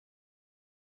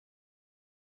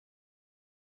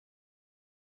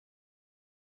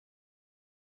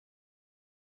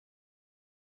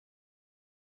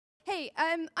Hey,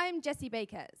 I'm Jessi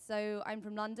Baker, so I'm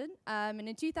from London. And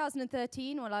in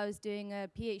 2013, while I was doing a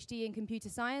PhD in computer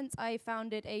science, I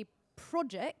founded a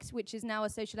project, which is now a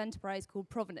social enterprise called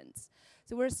Provenance.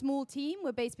 So we're a small team.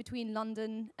 We're based between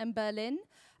London and Berlin.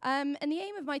 And the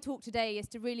aim of my talk today is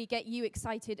to really get you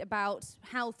excited about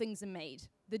how things are made,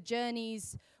 the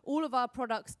journeys all of our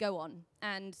products go on.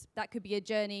 And that could be a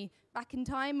journey back in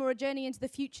time or a journey into the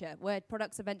future, where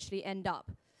products eventually end up.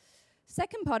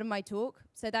 Second part of my talk,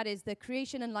 so that is the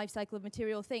creation and life cycle of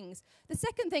material things. The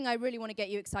second thing I really want to get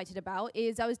you excited about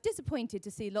is I was disappointed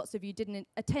to see lots of you didn't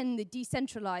attend the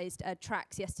decentralized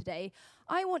tracks yesterday.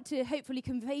 I want to hopefully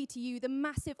convey to you the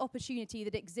massive opportunity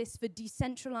that exists for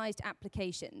decentralized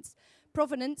applications.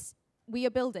 Provenance, we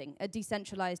are building a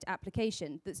decentralized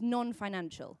application that's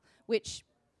non-financial, which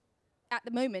at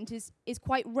the moment is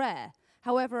quite rare.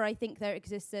 However, I think there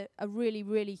exists a really,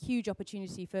 really huge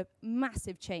opportunity for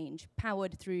massive change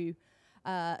powered through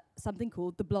something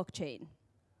called the blockchain.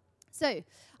 So,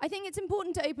 I think it's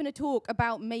important to open a talk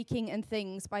about making and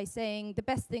things by saying the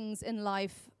best things in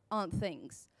life aren't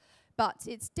things. But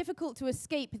it's difficult to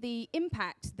escape the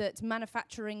impact that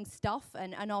manufacturing stuff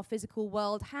and our physical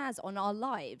world has on our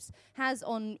lives, has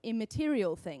on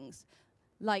immaterial things,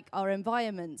 like our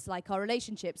environments, like our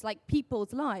relationships, like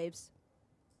people's lives.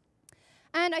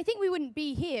 And I think we wouldn't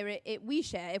be here at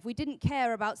OuiShare if we didn't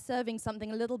care about serving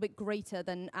something a little bit greater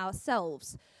than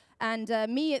ourselves. And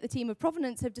me at the team of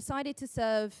Provenance have decided to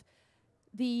serve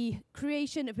the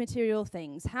creation of material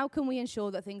things. How can we ensure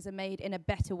that things are made in a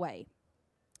better way?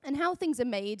 And how things are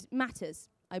made matters,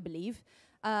 I believe.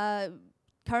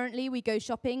 Currently, we go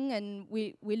shopping and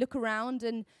we look around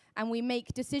and we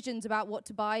make decisions about what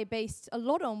to buy based a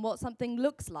lot on what something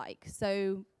looks like.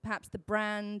 So perhaps the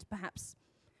brand, perhaps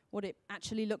what it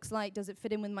actually looks like, does it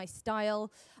fit in with my style?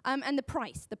 And the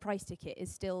price ticket is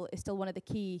still one of the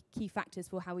key factors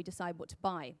for how we decide what to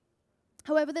buy.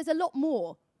 However, there's a lot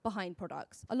more behind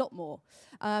products, a lot more.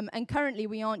 And currently,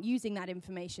 we aren't using that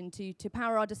information to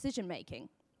power our decision making.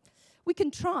 We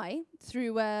can try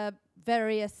through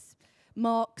various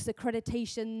marks,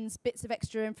 accreditations, bits of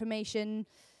extra information,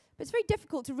 but it's very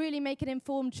difficult to really make an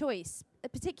informed choice,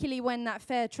 particularly when that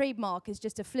fair trademark is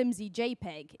just a flimsy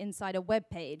JPEG inside a web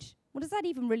page. What does that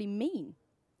even really mean?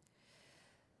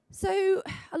 So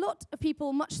a lot of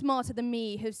people much smarter than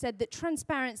me have said that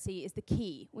transparency is the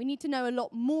key. We need to know a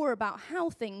lot more about how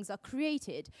things are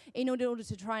created in order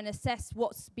to try and assess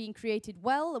what's being created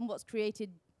well and what's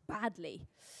created badly.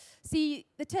 See,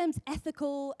 the terms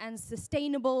ethical and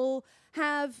sustainable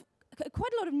have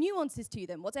quite a lot of nuances to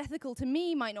them. What's ethical to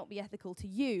me might not be ethical to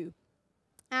you.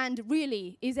 And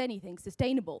really, is anything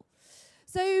sustainable?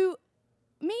 So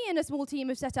me and a small team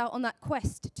have set out on that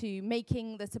quest to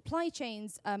making the supply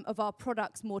chains of our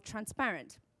products more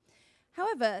transparent.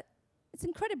 However, it's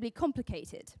incredibly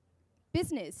complicated.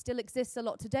 Business still exists a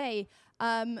lot today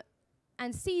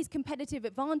and sees competitive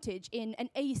advantage in an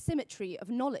asymmetry of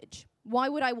knowledge. Why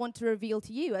would I want to reveal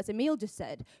to you, as Emil just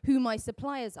said, who my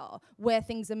suppliers are, where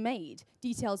things are made,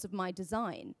 details of my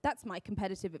design? That's my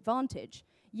competitive advantage.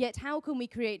 Yet how can we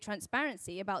create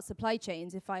transparency about supply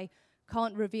chains if I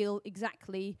can't reveal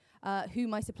exactly who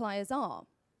my suppliers are?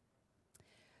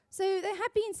 So there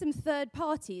have been some third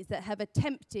parties that have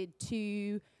attempted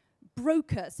to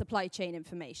broker supply chain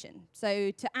information. So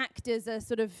to act as a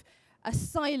sort of a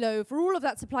silo for all of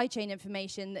that supply chain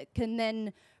information that can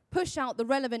then push out the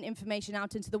relevant information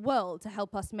out into the world to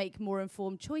help us make more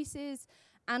informed choices,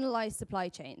 analyze supply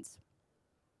chains.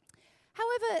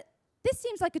 However, this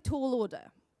seems like a tall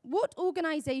order. What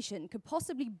organization could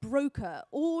possibly broker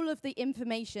all of the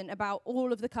information about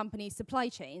all of the company's supply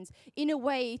chains in a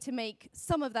way to make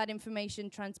some of that information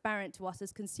transparent to us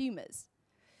as consumers?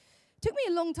 It took me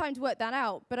a long time to work that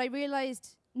out, but I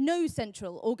realized no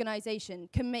central organization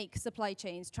can make supply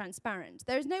chains transparent.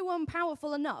 There is no one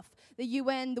powerful enough, the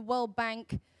UN, the World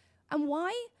Bank. And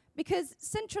why? Because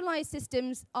centralized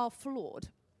systems are flawed.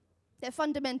 They're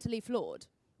fundamentally flawed.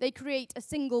 They create a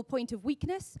single point of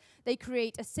weakness. They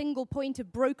create a single point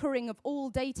of brokering of all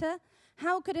data.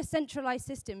 How could a centralized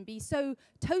system be so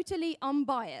totally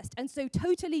unbiased and so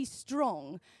totally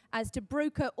strong as to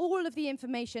broker all of the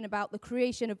information about the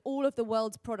creation of all of the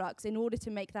world's products in order to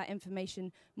make that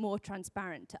information more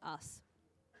transparent to us?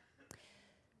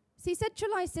 See,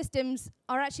 centralized systems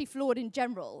are actually flawed in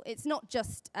general. It's not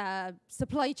just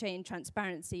supply chain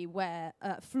transparency where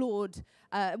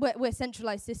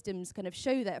centralized systems kind of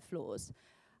show their flaws.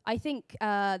 I think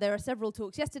there are several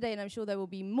talks yesterday, and I'm sure there will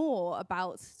be more,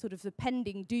 about sort of the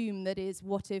pending doom that is,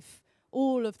 what if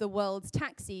all of the world's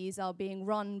taxis are being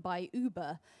run by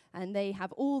Uber, and they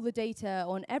have all the data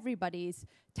on everybody's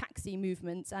taxi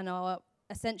movements and are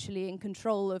essentially in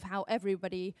control of how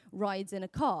everybody rides in a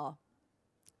car.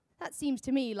 That seems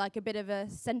to me like a bit of a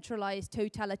centralized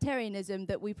totalitarianism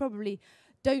that we probably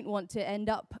don't want to end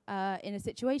up in a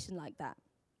situation like that.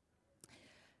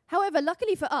 However,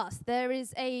 luckily for us, there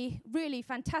is a really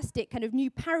fantastic kind of new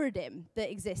paradigm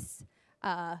that exists.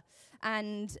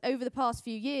 And over the past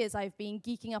few years, I've been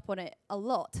geeking up on it a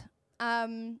lot.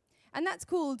 And that's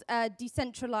called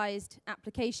decentralized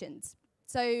applications.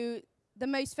 So the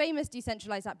most famous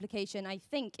decentralized application, I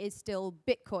think, is still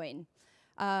Bitcoin,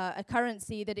 a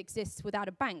currency that exists without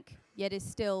a bank, yet is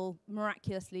still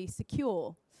miraculously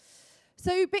secure.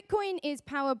 So Bitcoin is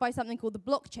powered by something called the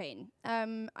blockchain.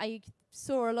 I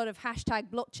saw a lot of hashtag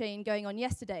blockchain going on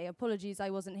yesterday. Apologies, I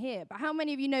wasn't here. But how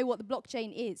many of you know what the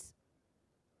blockchain is?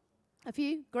 A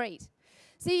few? Great.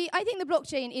 See, I think the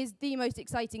blockchain is the most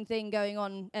exciting thing going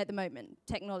on at the moment,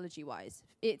 technology-wise.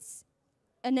 It's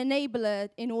an enabler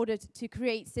in order to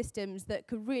create systems that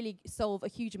could really solve a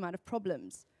huge amount of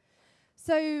problems.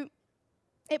 So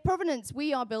at Provenance,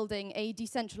 we are building a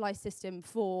decentralized system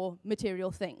for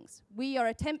material things. We are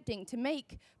attempting to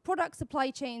make product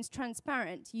supply chains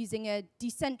transparent using a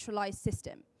decentralized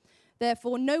system.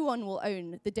 Therefore, no one will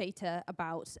own the data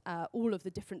about all of the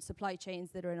different supply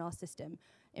chains that are in our system.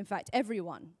 In fact,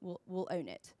 everyone will own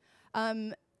it.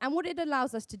 And what it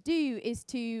allows us to do is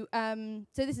to,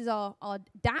 so this is our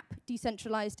DApp,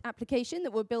 decentralized application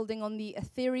that we're building on the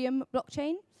Ethereum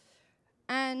blockchain.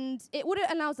 And what it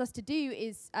allows us to do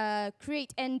is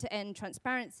create end-to-end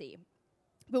transparency,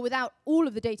 but without all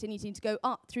of the data needing to go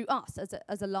up through us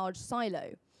as a large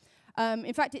silo.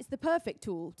 In fact, it's the perfect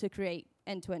tool to create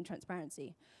end-to-end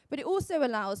transparency. But it also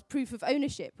allows proof of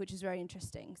ownership, which is very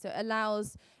interesting. So it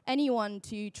allows anyone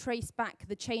to trace back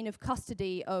the chain of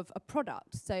custody of a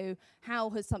product. So how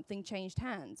has something changed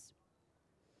hands?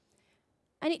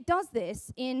 And it does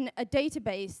this in a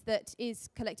database that is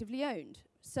collectively owned.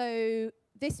 So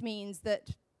this means that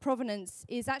provenance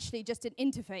is actually just an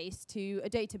interface to a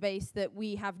database that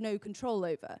we have no control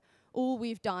over. All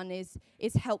we've done is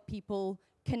help people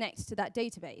connect to that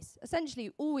database.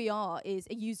 Essentially, all we are is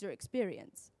a user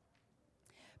experience.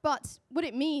 But what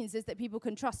it means is that people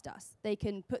can trust us. They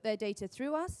can put their data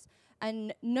through us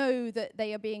and know that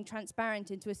they are being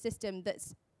transparent into a system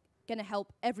that's going to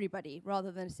help everybody rather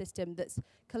than a system that's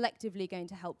collectively going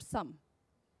to help some.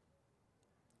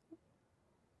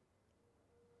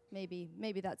 Maybe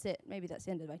that's it. Maybe that's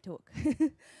the end of my talk.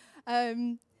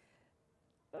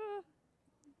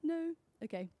 No?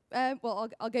 Okay. Well,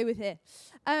 I'll go with here.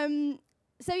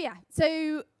 So yeah,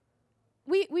 so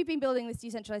we've been building this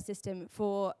decentralized system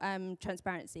for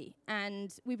transparency,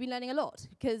 and we've been learning a lot,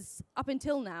 because up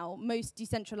until now, most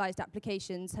decentralized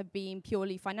applications have been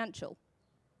purely financial.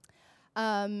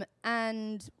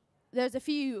 And there's a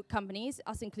few companies,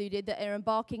 us included, that are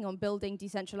embarking on building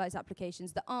decentralized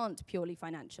applications that aren't purely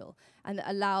financial and that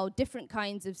allow different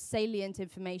kinds of salient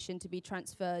information to be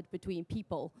transferred between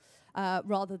people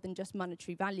rather than just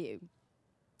monetary value.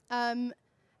 And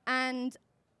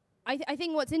I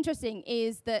think what's interesting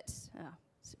is that,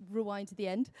 rewind to the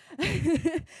end,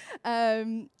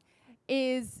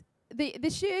 is the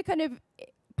sheer kind of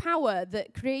power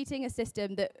that creating a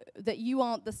system that you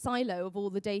aren't the silo of all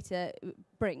the data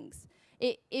brings.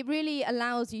 It really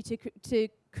allows you to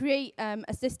create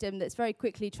a system that's very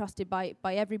quickly trusted by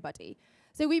everybody.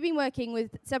 So we've been working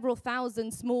with several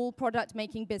thousand small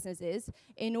product-making businesses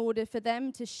in order for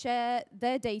them to share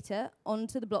their data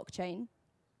onto the blockchain.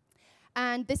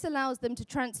 And this allows them to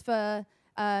transfer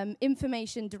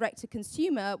information direct to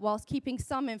consumer whilst keeping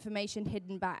some information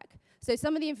hidden back. So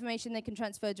some of the information they can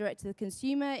transfer direct to the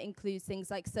consumer includes things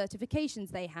like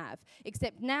certifications they have,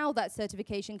 except now that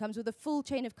certification comes with a full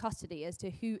chain of custody as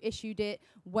to who issued it,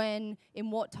 when,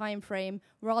 in what time frame,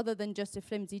 rather than just a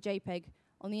flimsy JPEG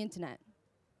on the internet.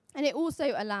 And it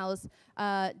also allows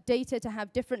data to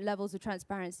have different levels of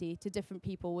transparency to different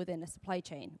people within a supply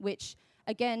chain, which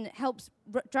again helps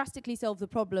drastically solve the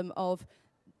problem of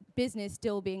business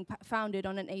still being founded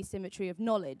on an asymmetry of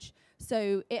knowledge.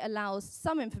 So it allows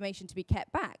some information to be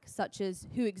kept back, such as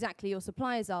who exactly your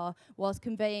suppliers are, whilst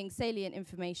conveying salient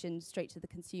information straight to the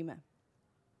consumer.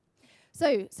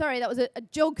 So, sorry, that was a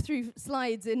jog through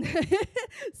slides in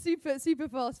super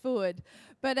fast forward.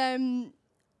 But I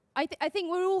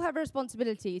think we all have a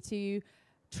responsibility to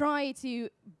try to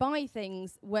buy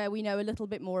things where we know a little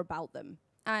bit more about them.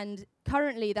 And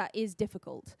currently that is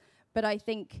difficult. But I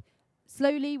think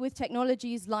slowly, with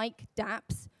technologies like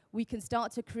dApps, we can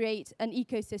start to create an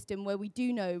ecosystem where we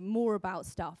do know more about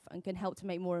stuff and can help to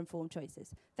make more informed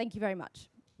choices. Thank you very much.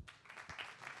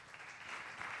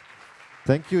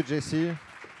 Thank you, Jessi.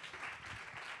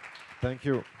 Thank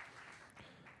you.